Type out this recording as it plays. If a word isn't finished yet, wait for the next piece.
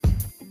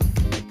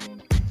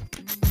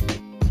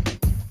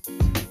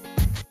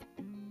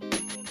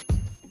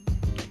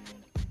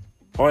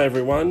Hi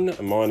everyone,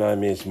 my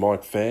name is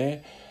Mike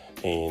Fair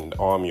and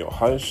I'm your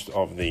host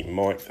of the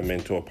Mike the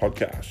Mentor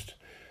podcast.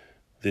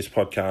 This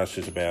podcast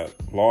is about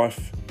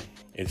life,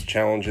 its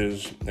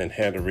challenges and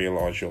how to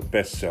realise your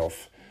best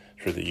self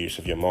through the use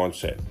of your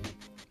mindset,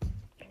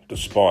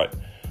 despite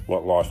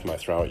what life may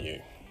throw at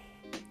you.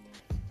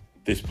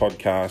 This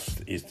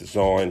podcast is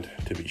designed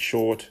to be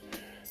short,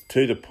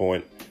 to the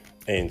point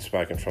and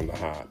spoken from the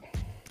heart.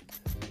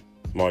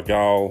 My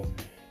goal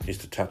is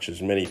to touch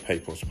as many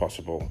people as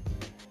possible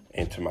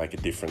and to make a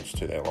difference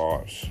to their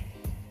lives.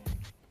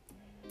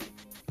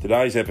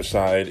 Today's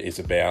episode is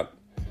about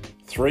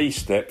 3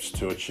 steps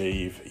to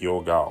achieve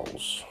your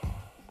goals.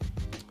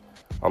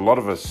 A lot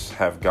of us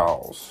have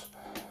goals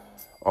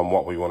on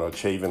what we want to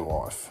achieve in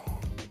life,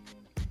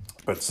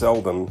 but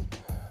seldom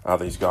are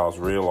these goals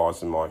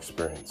realised in my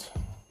experience.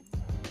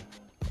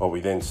 Or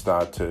we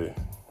start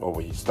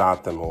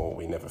them or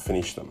we never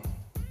finish them.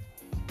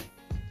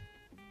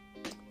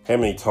 How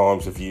many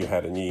times have you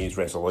had a New Year's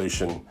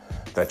resolution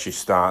that you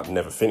start and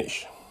never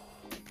finish?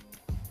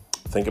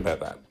 Think about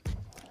that.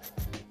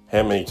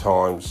 How many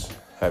times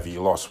have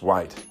you lost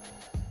weight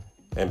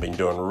and been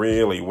doing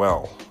really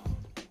well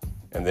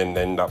and then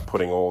end up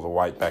putting all the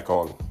weight back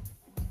on?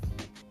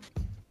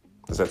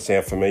 Does that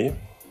sound familiar?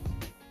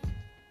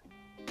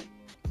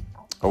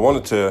 I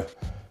wanted to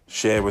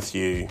share with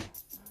you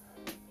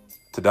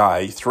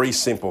today 3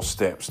 simple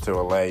steps to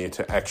allow you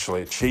to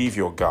actually achieve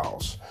your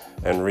goals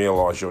and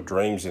realise your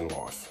dreams in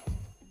life.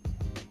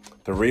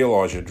 To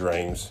realise your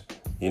dreams,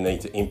 you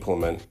need to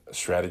implement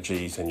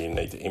strategies and you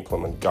need to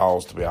implement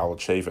goals to be able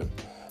to achieve it.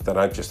 They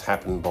don't just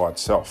happen by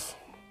itself.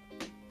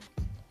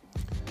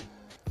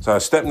 So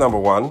step number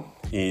 1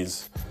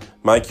 is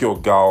make your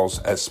goals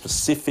as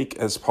specific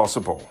as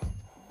possible.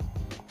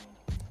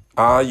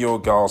 Are your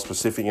goals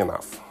specific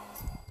enough?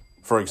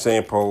 For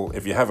example,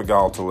 if you have a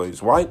goal to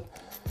lose weight,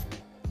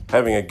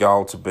 having a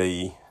goal to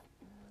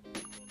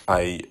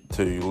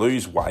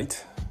lose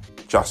weight,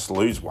 just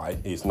lose weight,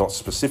 is not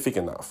specific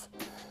enough.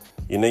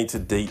 You need to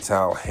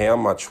detail how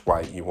much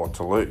weight you want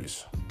to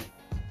lose.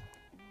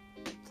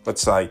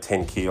 Let's say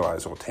 10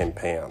 kilos or 10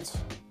 pounds.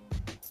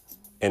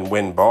 And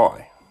when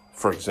by?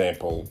 For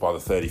example, by the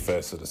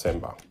 31st of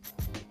December.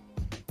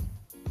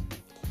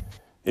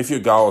 If your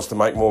goal is to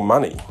make more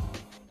money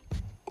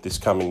this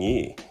coming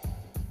year,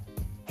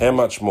 how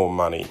much more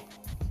money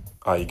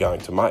are you going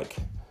to make?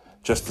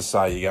 Just to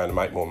say you're going to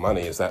make more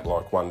money, is that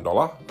like $1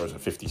 or is it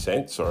 50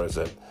 cents or is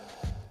it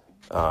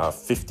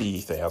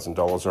 $50,000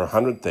 or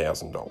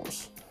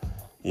 $100,000?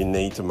 You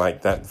need to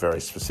make that very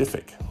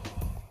specific.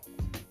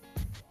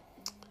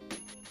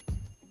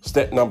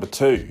 Step number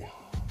 2,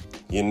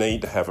 you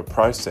need to have a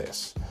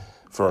process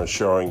for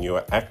ensuring you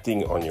are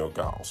acting on your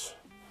goals.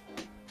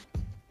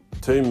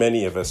 Too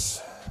many of us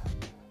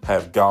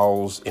have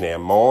goals in our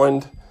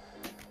mind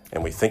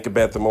and we think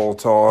about them all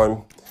the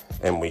time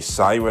and we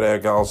say what our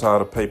goals are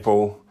to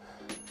people,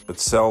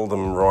 but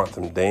seldom write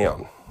them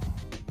down.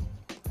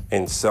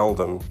 And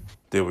seldom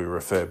do we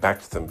refer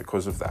back to them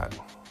because of that.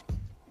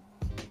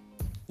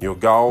 Your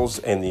goals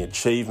and the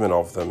achievement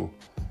of them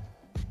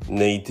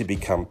need to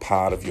become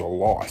part of your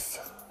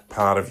life,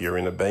 part of your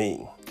inner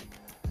being,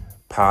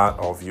 part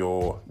of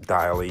your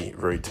daily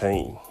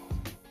routine.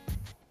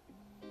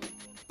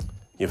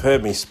 You've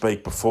heard me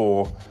speak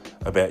before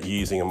about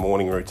using a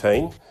morning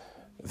routine.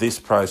 This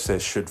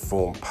process should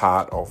form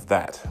part of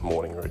that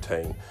morning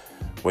routine,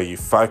 where you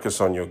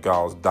focus on your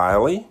goals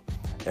daily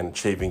and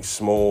achieving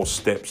small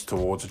steps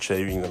towards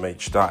achieving them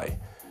each day,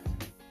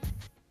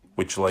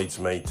 which leads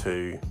me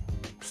to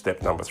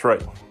step number 3.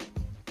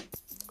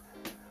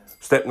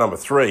 Step number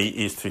 3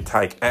 is to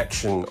take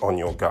action on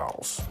your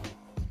goals.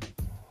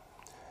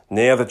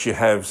 Now that you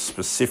have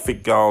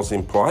specific goals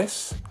in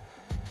place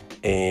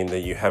and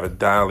that you have a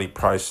daily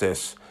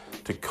process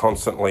to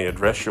constantly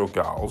address your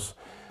goals,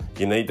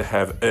 you need to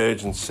have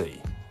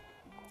urgency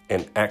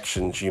and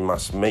actions you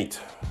must meet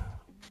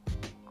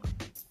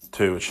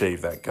to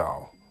achieve that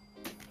goal.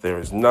 There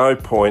is no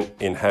point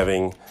in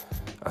having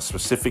a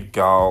specific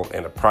goal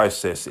and a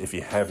process if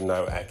you have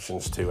no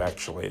actions to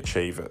actually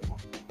achieve it.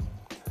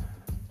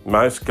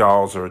 Most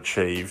goals are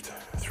achieved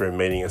through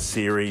meeting a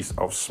series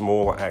of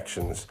smaller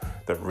actions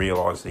that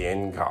realise the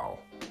end goal.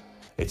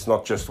 It's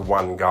not just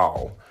one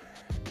goal.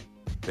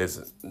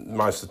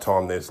 Most of the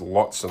time there's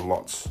lots and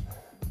lots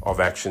of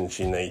actions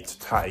you need to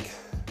take.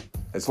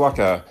 It's like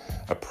a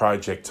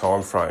project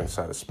time frame,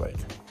 so to speak.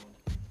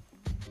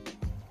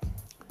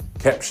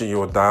 Capture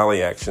your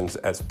daily actions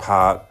as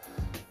part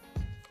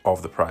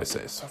of the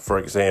process. For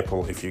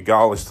example, if your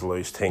goal is to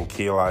lose 10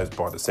 kilos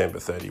by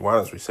December 31,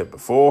 as we said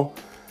before,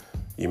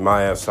 you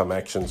may have some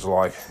actions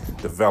like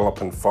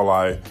develop and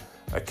follow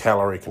a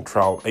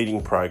calorie-controlled eating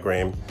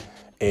program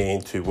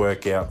and to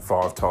work out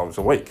 5 times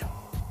a week.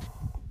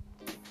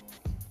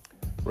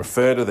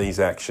 Refer to these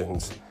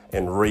actions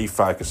and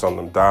refocus on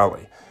them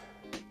daily.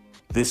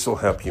 This will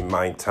help you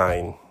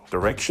maintain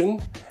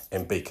direction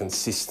and be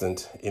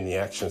consistent in the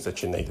actions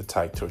that you need to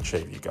take to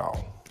achieve your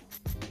goal.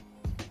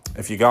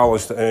 If your goal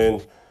is to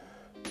earn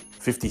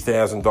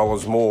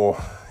 $50,000 more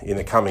in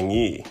the coming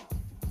year,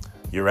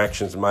 Your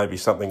actions may be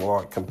something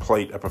like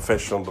complete a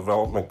professional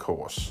development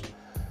course,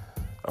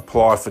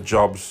 apply for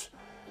jobs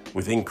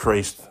with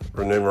increased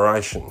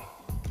remuneration,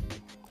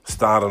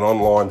 start an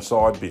online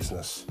side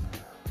business.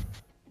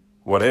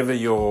 Whatever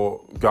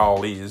your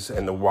goal is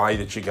and the way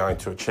that you're going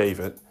to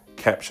achieve it,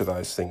 capture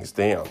those things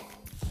down.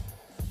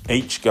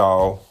 Each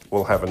goal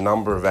will have a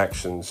number of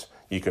actions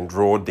you can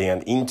draw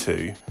down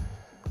into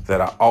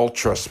that are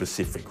ultra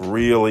specific,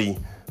 really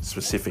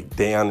specific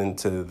down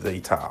into the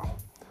detail,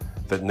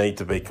 that need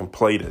to be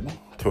completed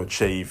to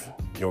achieve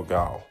your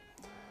goal.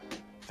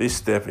 This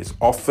step is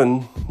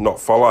often not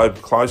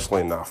followed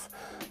closely enough,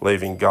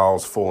 leaving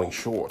goals falling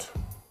short.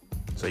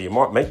 So you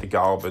might meet the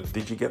goal, but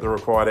did you get the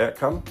required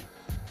outcome?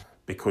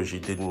 Because you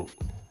didn't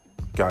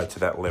go to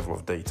that level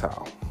of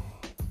detail.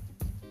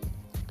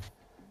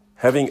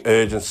 Having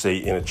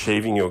urgency in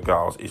achieving your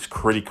goals is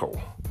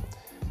critical.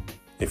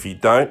 If you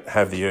don't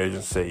have the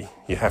urgency,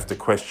 you have to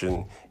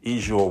question,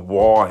 is your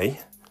why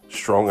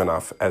strong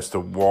enough as to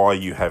why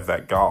you have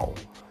that goal?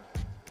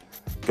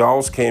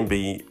 Goals can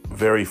be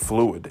very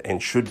fluid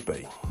and should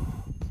be,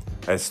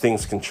 as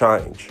things can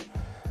change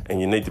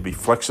and you need to be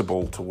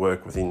flexible to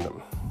work within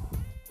them.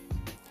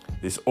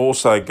 This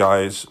also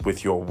goes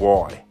with your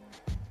why.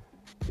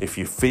 If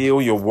you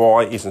feel your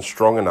why isn't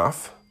strong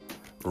enough,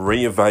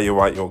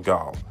 reevaluate your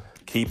goal.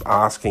 Keep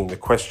asking the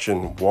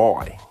question,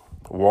 why?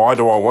 Why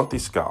do I want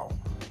this goal?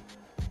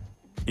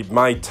 It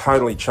may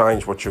totally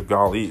change what your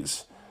goal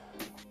is,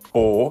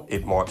 or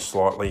it might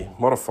slightly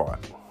modify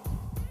it.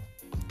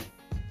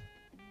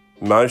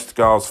 Most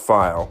goals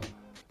fail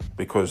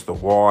because the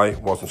why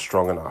wasn't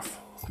strong enough.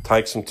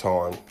 Take some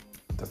time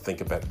to think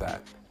about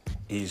that.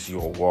 Is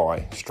your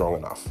why strong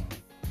enough?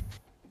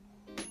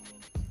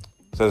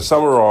 So to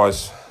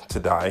summarise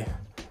today,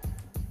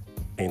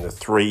 in the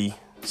 3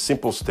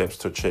 simple steps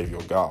to achieve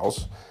your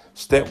goals,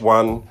 step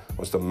 1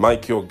 was to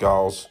make your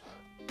goals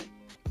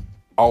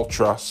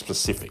ultra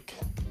specific.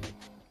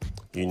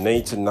 You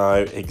need to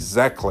know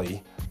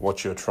exactly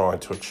what you're trying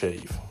to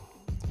achieve.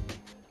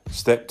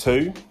 Step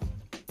 2,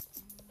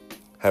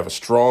 have a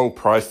strong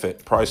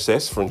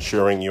process for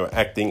ensuring you're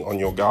acting on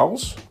your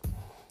goals.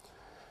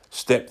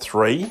 Step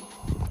 3,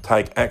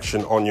 take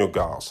action on your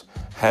goals.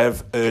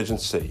 Have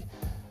urgency.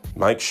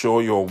 Make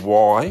sure your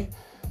why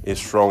is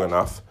strong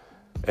enough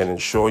and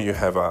ensure you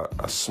have a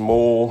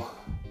small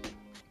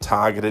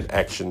targeted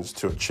actions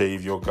to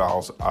achieve your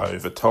goals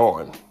over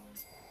time.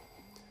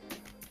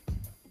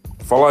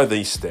 Follow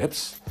these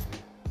steps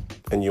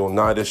and you'll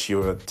notice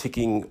you are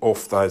ticking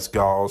off those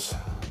goals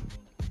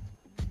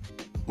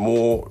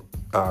more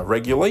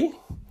regularly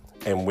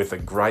and with a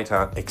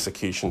greater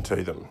execution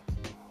to them.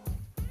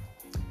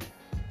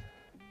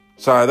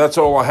 So that's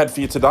all I had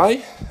for you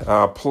today.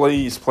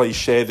 Please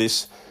share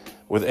this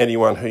with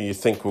anyone who you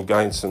think will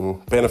gain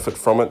some benefit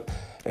from it.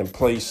 And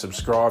please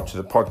subscribe to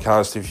the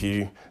podcast if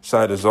you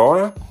so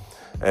desire,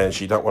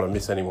 as you don't want to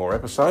miss any more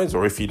episodes,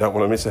 or if you don't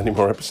want to miss any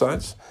more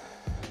episodes.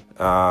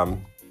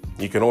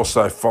 You can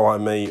also follow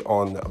me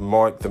on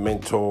Mike the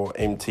Mentor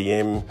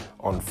MTM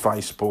on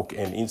Facebook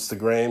and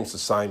Instagram. It's the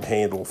same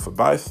handle for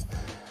both.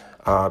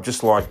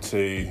 Just like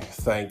to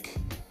thank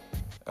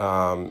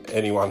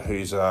anyone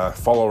who's a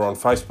follower on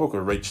Facebook. We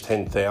reached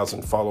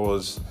 10,000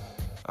 followers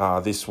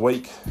this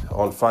week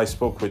on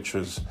Facebook, which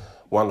was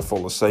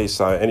wonderful to see.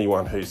 So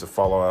anyone who's a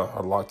follower,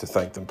 I'd like to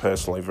thank them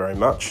personally very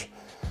much.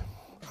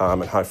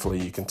 And hopefully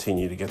you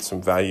continue to get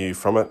some value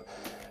from it.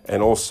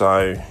 And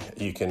also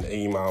you can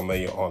email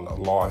me on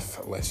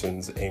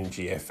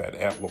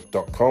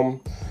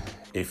lifelessonsmgf@outlook.com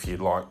if you'd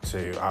like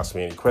to ask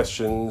me any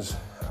questions,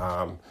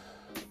 and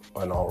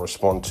I'll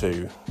respond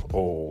to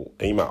all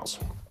emails.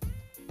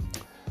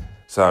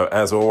 So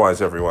as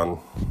always, everyone,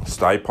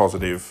 stay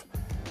positive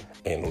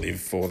and live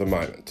for the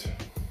moment.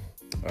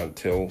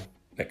 Until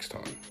next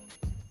time.